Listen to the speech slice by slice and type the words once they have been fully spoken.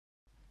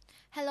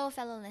Hello,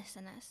 fellow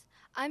listeners.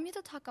 I'm here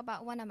to talk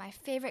about one of my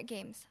favorite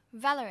games,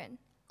 Valorant,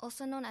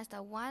 also known as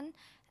the one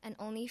and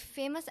only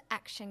famous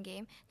action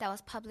game that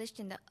was published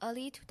in the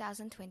early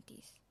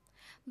 2020s.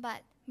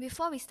 But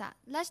before we start,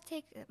 let's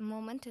take a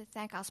moment to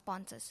thank our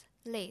sponsors,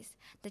 Lay's,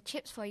 the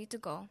chips for you to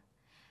go.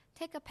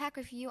 Take a pack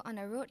with you on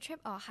a road trip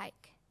or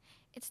hike.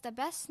 It's the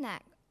best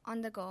snack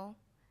on the go.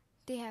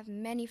 They have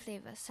many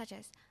flavors such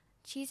as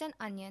cheese and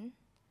onion,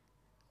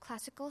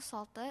 classical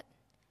salted,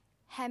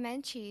 ham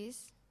and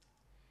cheese,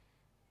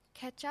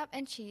 ketchup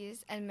and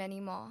cheese, and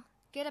many more.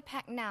 Get a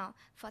pack now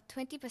for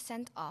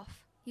 20%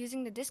 off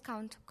using the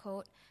discount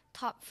code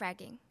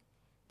TOPFRAGGING.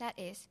 That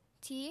is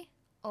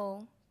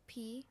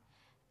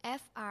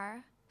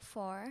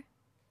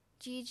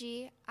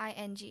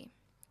TOPFR4GGING.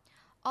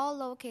 All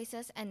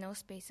lowercases and no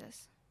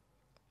spaces.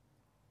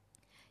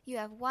 You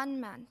have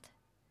 1 month,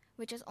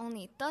 which is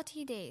only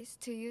 30 days,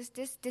 to use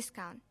this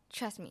discount.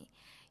 Trust me,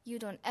 you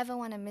don't ever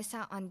want to miss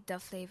out on the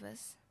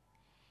flavors.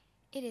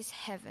 It is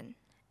heaven.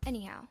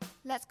 Anyhow,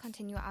 let's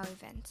continue our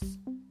events.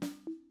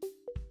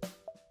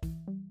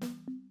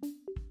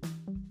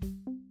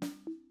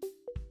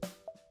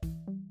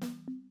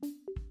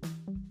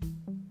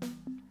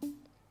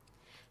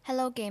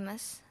 Hello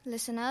gamers,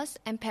 listeners,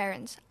 and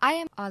parents. I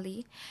am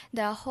Ollie,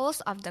 the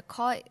host of the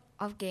Core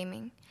of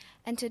Gaming,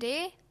 and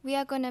today we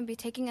are going to be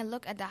taking a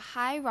look at the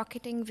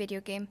high-rocketing video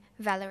game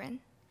Valorant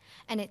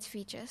and its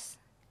features.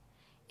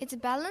 Its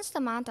balanced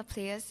amount of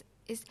players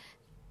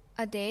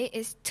a day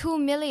is 2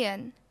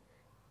 million.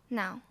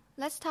 Now,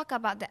 let's talk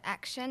about the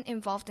action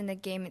involved in the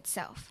game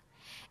itself.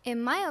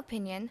 In my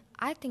opinion,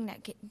 I think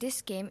that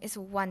this game is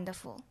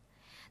wonderful.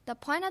 The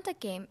point of the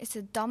game is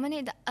to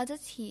dominate the other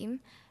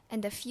team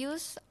and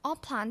defuse or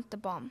plant the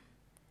bomb.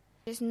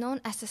 It is known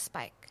as the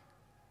spike.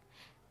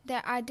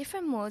 There are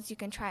different modes you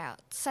can try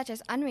out, such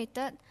as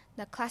unrated,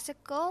 the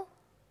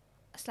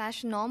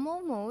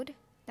classical/normal mode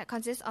that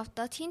consists of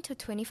 13 to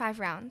 25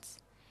 rounds.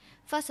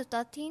 First to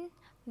 13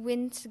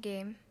 wins the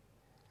game.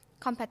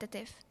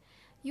 Competitive.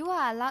 You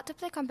are allowed to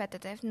play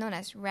competitive, known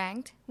as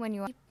ranked, when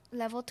you are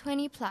level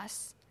 20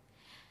 plus.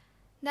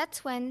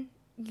 That's when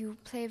you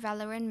play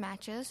Valorant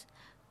matches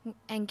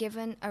and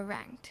given a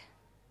ranked.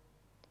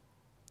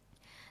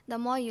 The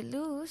more you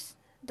lose,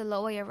 the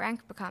lower your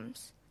rank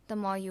becomes. The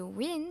more you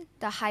win,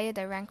 the higher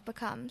the rank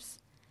becomes.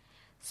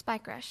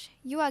 Spike Rush.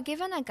 You are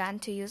given a gun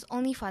to use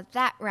only for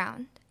that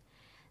round.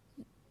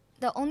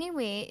 The only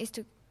way is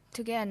to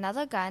get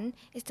another gun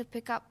is to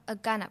pick up a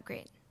gun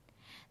upgrade.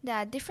 There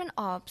are different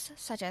orbs,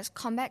 such as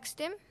Combat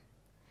Stim,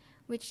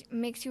 which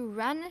makes you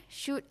run,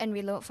 shoot, and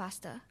reload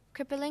faster.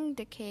 Crippling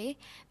Decay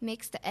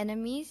makes the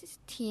enemy's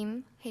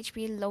team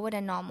HP lower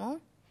than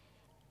normal.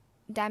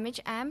 Damage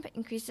Amp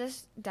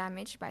increases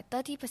damage by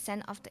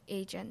 30% of the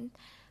agent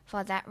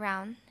for that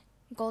round.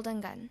 Golden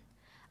Gun.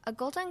 A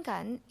golden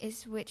gun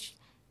is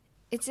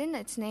it's in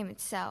its name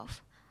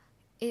itself,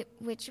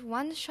 which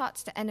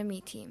one-shots the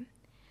enemy team.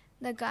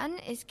 The gun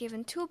is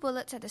given 2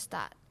 bullets at the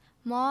start.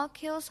 More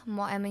kills,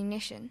 more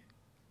ammunition.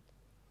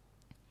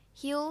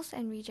 Heals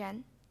and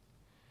regen.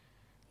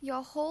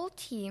 Your whole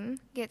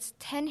team gets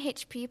 10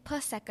 HP per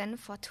second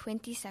for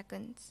 20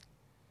 seconds.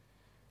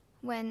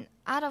 When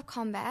out of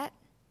combat,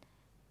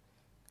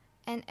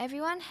 and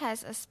everyone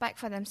has a spike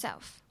for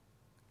themselves.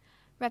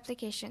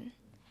 Replication.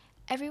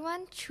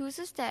 Everyone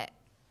chooses their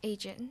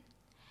agent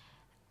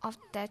of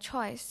their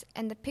choice,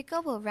 and the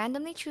picker will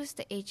randomly choose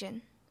the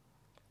agent.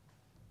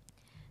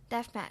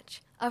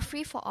 Deathmatch. A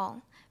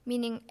free-for-all,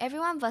 meaning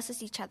everyone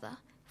versus each other.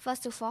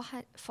 First to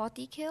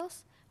 40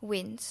 kills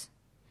wins.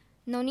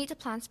 No need to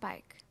plant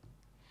spike.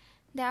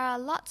 There are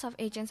lots of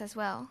agents as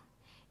well.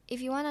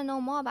 If you want to know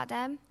more about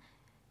them,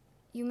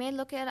 you may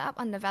look it up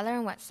on the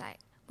Valorant website,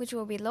 which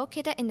will be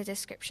located in the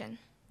description.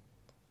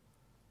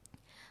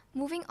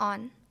 Moving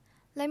on,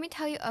 let me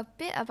tell you a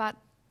bit about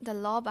the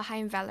lore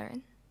behind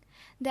Valorant.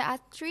 There are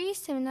 3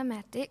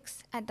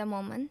 cinematics at the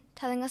moment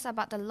telling us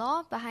about the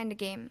lore behind the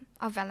game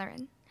of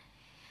Valorant.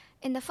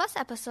 In the first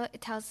episode,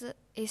 it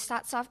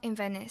starts off in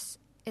Venice,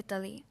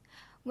 Italy,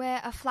 where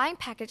a flying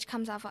package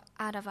comes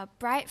out of a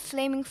bright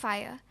flaming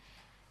fire.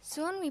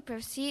 Soon we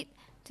proceed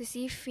to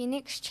see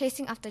Phoenix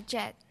chasing after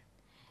Jet.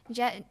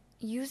 Jet,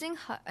 using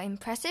her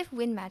impressive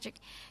wind magic,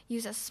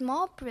 uses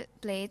small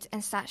blades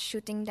and starts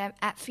shooting them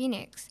at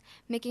Phoenix,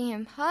 making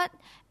him hurt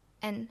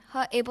and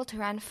her able to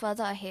run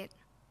further ahead.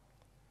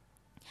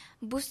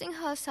 Boosting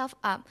herself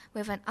up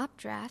with an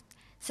updraft,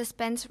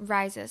 suspense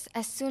rises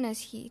as soon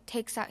as he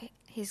takes out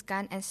his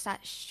gun and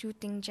starts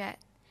shooting Jet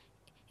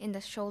in the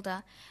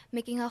shoulder,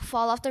 making her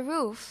fall off the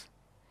roof.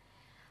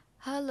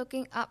 Her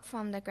looking up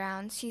from the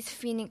ground sees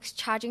Phoenix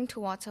charging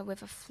towards her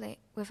with a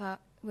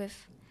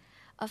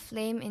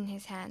flame in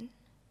his hand,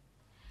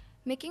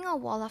 making a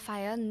wall of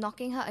fire,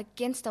 knocking her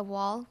against the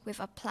wall with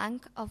a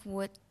plank of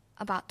wood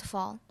about to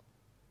fall.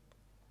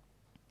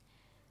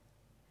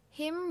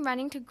 Him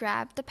running to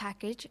grab the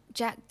package,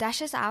 Jack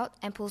dashes out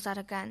and pulls out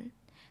a gun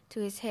to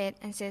his head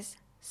and says,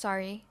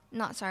 "Sorry,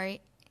 not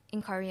sorry,"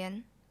 in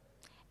Korean.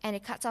 And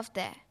it cuts off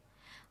there.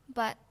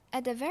 But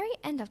at the very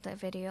end of the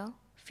video,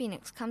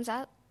 Phoenix comes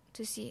out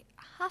to see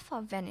half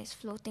of Venice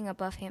floating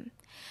above him,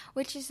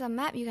 which is a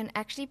map you can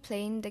actually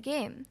play in the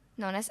game,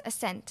 known as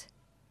Ascent.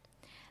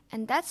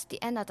 And that's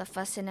the end of the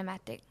first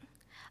cinematic.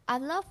 I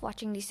love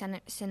watching these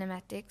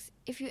cinematics.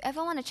 If you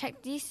ever want to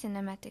check these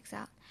cinematics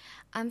out,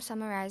 I'm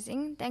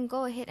summarizing, then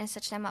go ahead and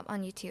search them up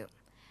on YouTube.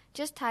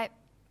 Just type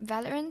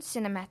Valorant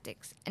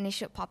Cinematics and it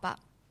should pop up.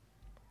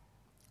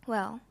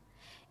 Well,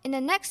 in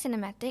the next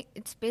cinematic,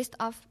 it's based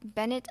off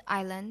Bennett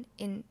Island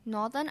in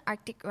northern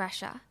Arctic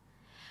Russia,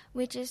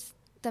 which is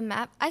the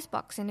map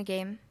Icebox in the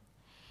game.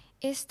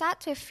 It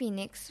starts with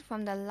Phoenix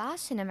from the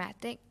last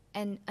cinematic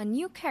and a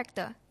new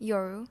character,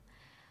 Yoru,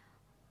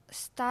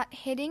 start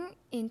heading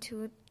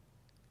into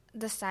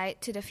the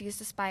site to defuse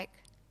the spike.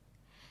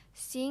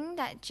 Seeing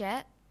that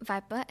Jet,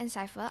 Viper, and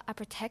Cypher are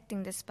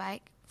protecting the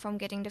spike from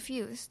getting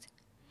defused,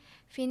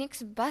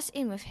 Phoenix busts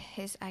in with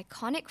his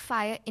iconic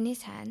fire in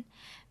his hand,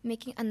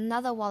 making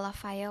another wall of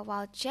fire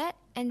while Jet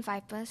and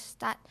Viper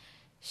start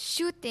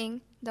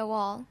shooting the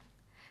wall.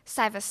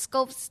 Cypher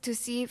scopes to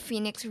see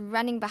Phoenix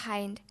running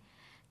behind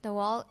the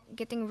wall,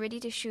 getting ready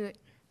to shoot.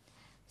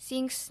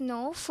 Seeing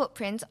snow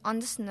footprints on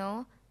the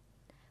snow,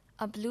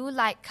 a blue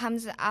light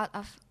comes out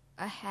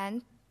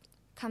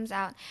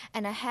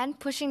and a hand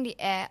pushing the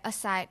air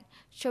aside,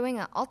 showing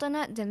an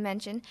alternate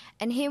dimension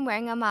and him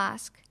wearing a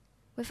mask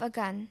with a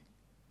gun,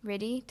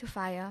 ready to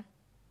fire.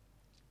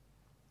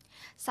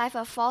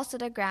 Cypher falls to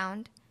the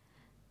ground,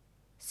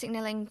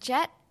 signaling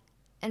Jet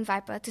and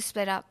Viper to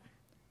split up.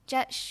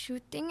 Jet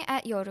shooting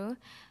at Yoru,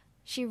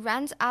 she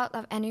runs out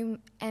of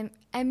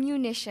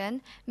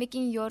ammunition,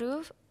 making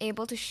Yoru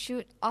able to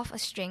shoot off a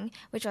string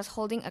which was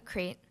holding a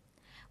crate,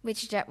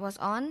 which Jet was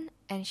on,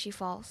 and she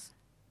falls.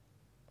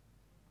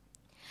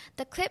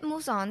 The clip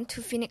moves on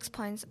to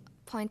Phoenix's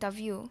point of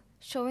view,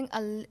 showing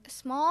a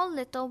small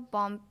little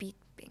bomb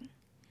beeping.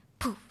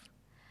 Poof!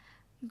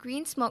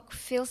 Green smoke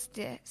fills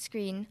the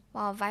screen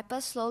while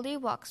Viper slowly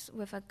walks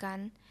with a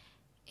gun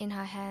in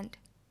her hand.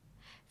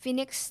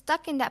 Phoenix,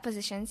 stuck in that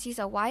position, sees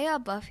a wire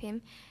above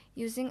him,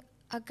 using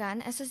a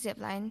gun as a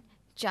zipline,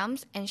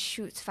 jumps and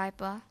shoots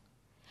Viper.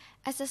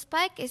 As the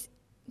spike is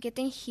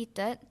getting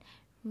heated,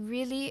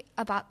 really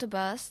about to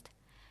burst,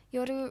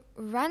 Yoru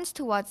runs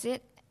towards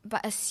it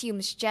but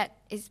assumes Jet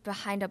is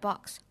behind the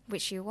box,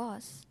 which she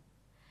was.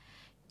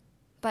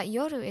 But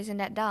Yoru isn't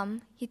that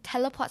dumb. He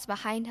teleports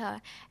behind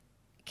her,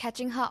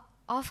 catching her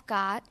off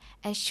guard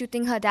and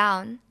shooting her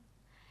down.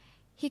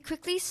 He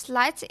quickly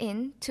slides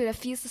in to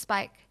defuse the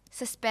spike.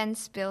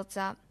 Suspense builds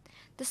up.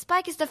 The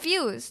spike is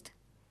defused!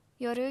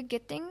 Yoru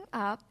getting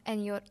up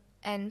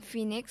and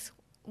Phoenix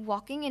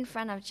walking in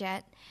front of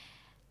Jet,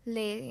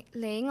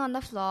 laying on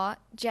the floor.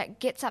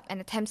 Jet gets up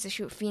and attempts to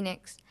shoot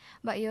Phoenix,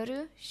 but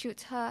Yoru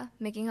shoots her,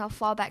 making her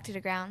fall back to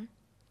the ground.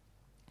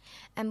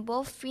 And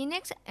both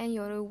Phoenix and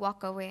Yoru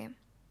walk away.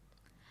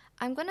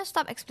 I'm going to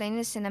stop explaining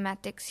the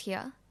cinematics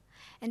here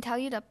and tell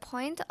you the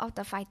point of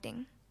the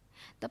fighting.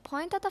 The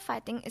point of the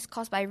fighting is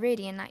caused by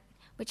Radiant,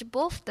 which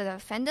both the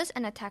defenders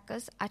and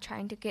attackers are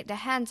trying to get their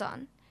hands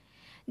on.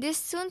 This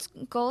soon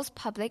goes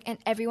public and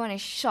everyone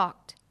is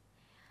shocked.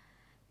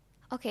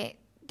 Okay,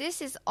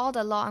 this is all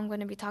the lore I'm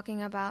going to be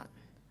talking about.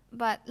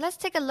 But let's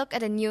take a look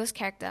at the newest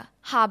character,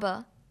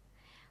 Harbor.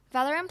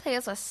 Valorant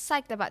players are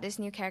psyched about this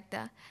new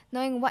character,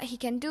 knowing what he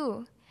can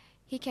do.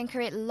 He can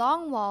create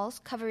long walls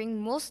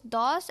covering most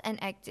doors and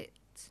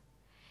exits.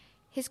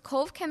 His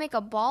cove can make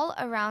a ball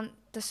around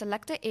the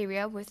selected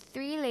area with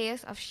 3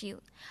 layers of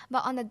shield,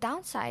 but on the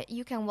downside,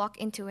 you can walk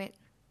into it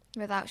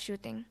without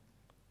shooting.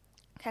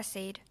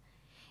 Cascade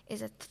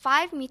is a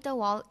 5-meter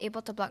wall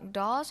able to block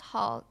doors,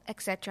 halls,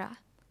 etc.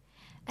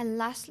 And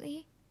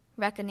lastly,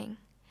 Reckoning.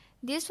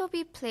 This will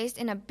be placed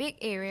in a big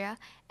area,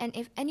 and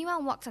if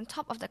anyone walks on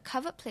top of the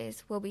covered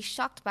place, will be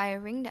shocked by a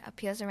ring that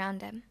appears around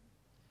them.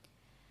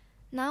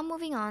 Now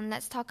moving on,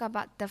 let's talk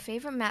about the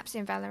favorite maps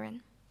in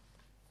Valorant.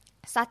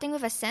 Starting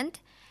with Ascent,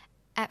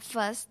 at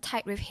first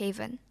tied with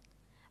Haven.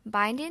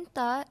 Bind in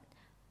 3rd,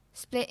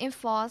 Split in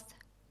 4th,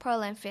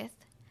 Pearl in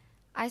 5th.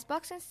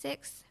 Icebox in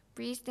 6th,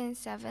 Breeze in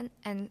 7th,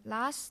 and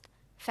last,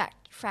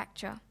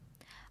 Fracture.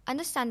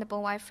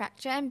 Understandable why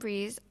Fracture and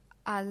Breeze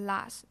are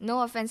last.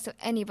 No offense to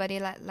anybody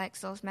that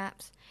likes those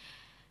maps.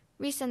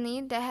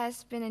 Recently, there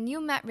has been a new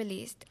map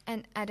released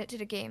and added to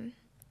the game.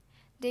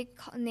 They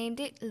named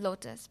it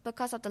Lotus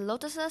because of the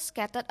lotuses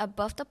scattered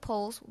above the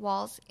poles,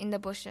 walls, in the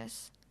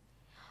bushes.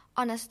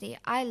 Honestly,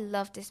 I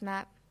love this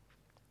map.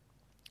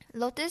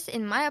 Lotus,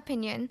 in my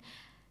opinion,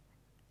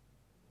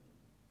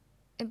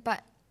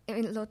 but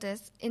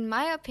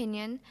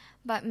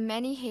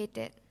many hate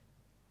it.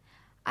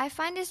 I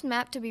find this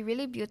map to be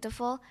really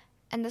beautiful,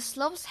 and the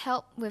slopes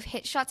help with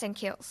headshots and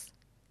kills.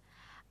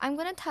 I'm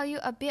going to tell you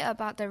a bit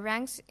about the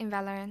ranks in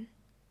Valorant.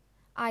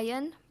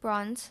 Iron,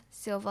 Bronze,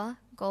 Silver,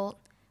 Gold,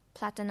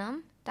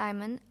 Platinum,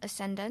 Diamond,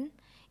 Ascendant,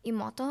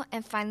 Immortal,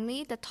 and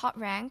finally the top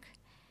rank,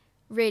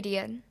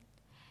 Radiant.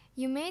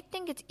 You may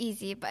think it's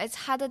easy, but it's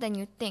harder than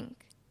you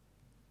think.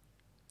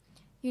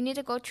 You need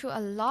to go through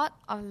a lot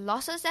of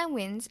losses and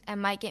wins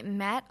and might get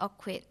mad or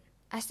quit,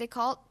 as they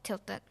call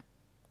tilted.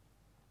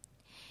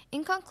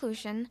 In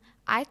conclusion,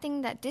 I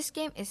think that this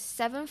game is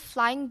 7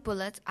 flying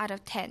bullets out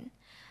of 10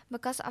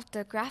 because of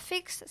the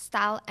graphics,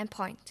 style, and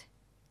point.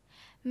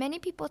 Many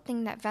people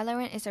think that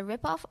Valorant is a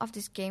ripoff of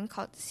this game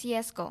called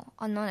CSGO,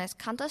 or known as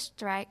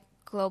Counter-Strike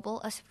Global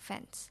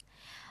Offense,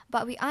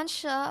 but we aren't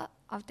sure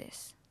of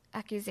this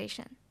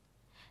accusation.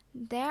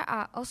 There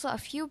are also a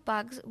few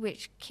bugs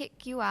which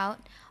kick you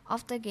out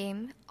of the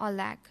game or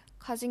lag,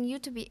 causing you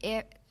to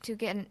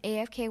get an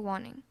AFK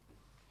warning.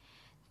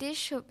 This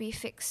should be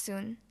fixed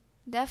soon.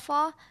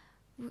 Therefore,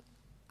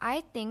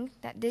 I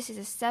think that this is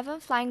a 7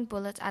 flying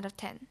bullets out of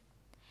 10.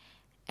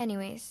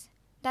 Anyways,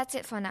 that's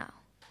it for now.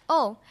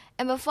 Oh,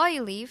 and before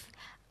you leave,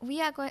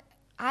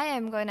 I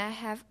am going to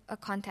have a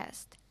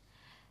contest.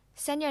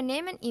 Send your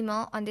name and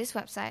email on this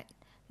website,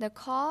 The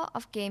Call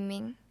of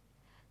Gaming,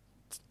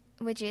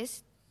 which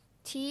is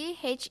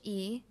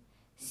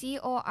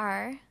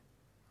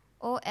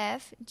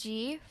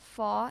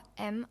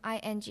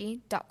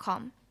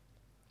thecorofg4ming.com,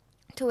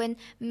 to win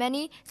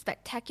many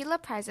spectacular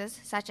prizes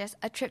such as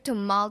a trip to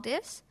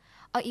Maldives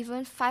or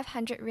even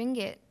 500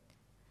 ringgit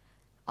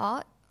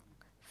or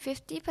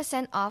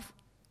 50% off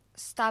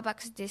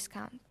Starbucks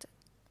discount.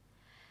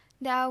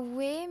 There are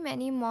way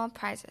many more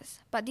prizes,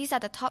 but these are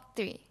the top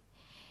 3.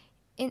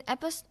 In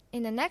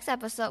the next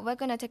episode, we're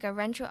going to take a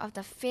run through of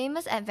the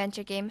famous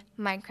adventure game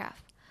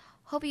Minecraft.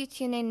 Hope you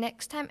tune in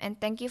next time,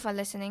 and thank you for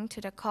listening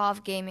to The Call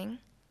of Gaming.